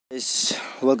Guys,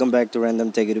 welcome back to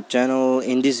Random Tech YouTube channel.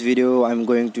 In this video I'm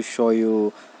going to show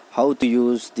you how to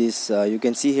use this you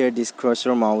can see here this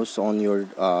cursor mouse on your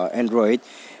Android.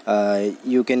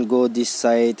 You can go this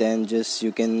site and just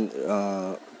you can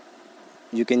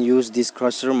use this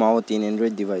cursor mouse in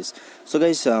Android device. So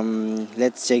guys,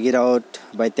 let's check it out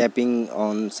by tapping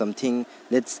on something.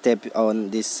 Let's tap on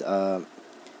this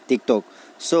TikTok.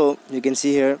 So you can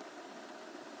see here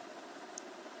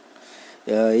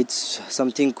it's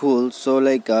something cool. So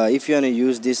like if you want to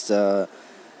use this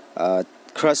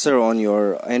cursor on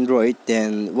your Android,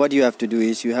 then what you have to do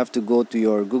is you have to go to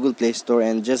your Google Play Store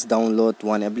and just download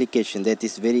one application that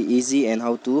is very easy and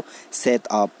how to set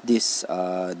up this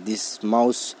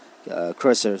mouse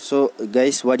cursor. So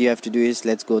guys, what you have to do is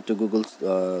let's go to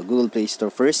Google Play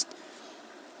Store first.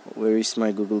 Where is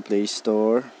my Google Play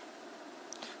Store?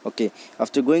 Okay,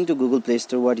 after going to Google Play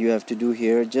Store, what you have to do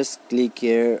here, just click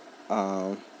here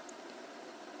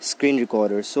screen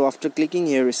recorder. So after clicking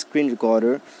here screen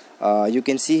recorder, you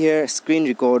can see here screen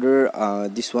recorder,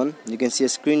 this one you can see a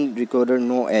screen recorder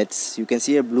no ads. You can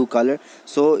see a blue color,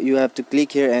 so you have to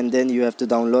click here and then you have to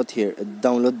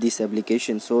download this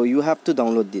application. So you have to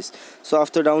download this. So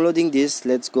after downloading this,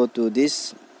 let's go to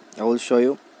this. I will show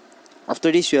you.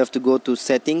 After this, you have to go to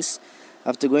settings.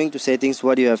 After going to settings,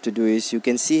 what you have to do is you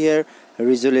can see here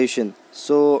resolution.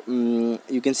 So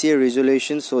you can see a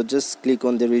resolution, so just click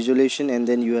on the resolution and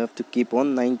then you have to keep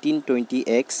on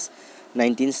 1920x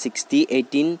 1960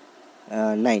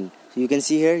 18:9. So you can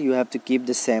see here you have to keep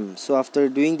the same. So after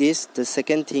doing this, the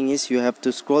second thing is you have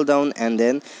to scroll down and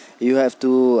then you have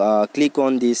to click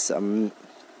on this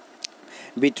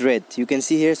bitrate. You can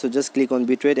see here, so just click on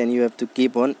bitrate and you have to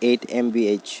keep on 8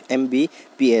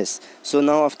 mbps. So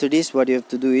now after this, what you have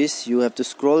to do is you have to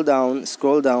scroll down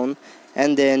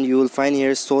and then you will find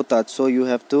here show touch. So you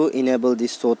have to enable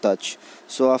this show touch.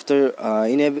 So after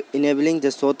enabling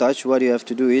the show touch, what you have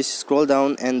to do is scroll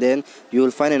down and then you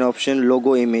will find an option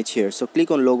logo image here. So click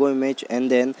on logo image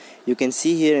and then you can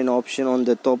see here an option on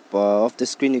the top of the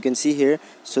screen. You can see here,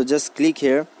 so just click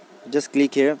here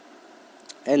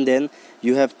and then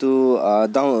you have to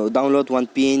download one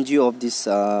PNG of this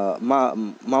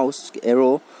mouse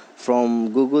arrow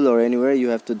from Google or anywhere. You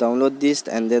have to download this,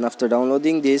 and then after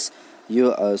downloading this, you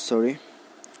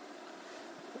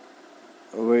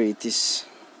where it is.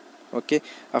 Okay,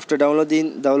 after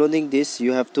downloading this,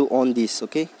 you have to on this.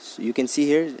 Okay, so you can see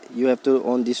here you have to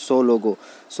on this show logo.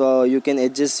 So you can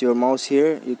adjust your mouse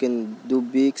here, you can do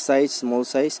big size, small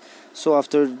size. So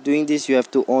after doing this, you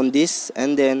have to on this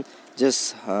and then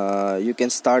just you can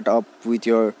start up with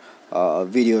your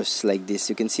videos like this.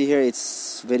 You can see here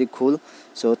it's very cool.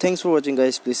 So thanks for watching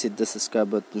guys. Please hit the subscribe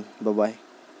button. Bye bye.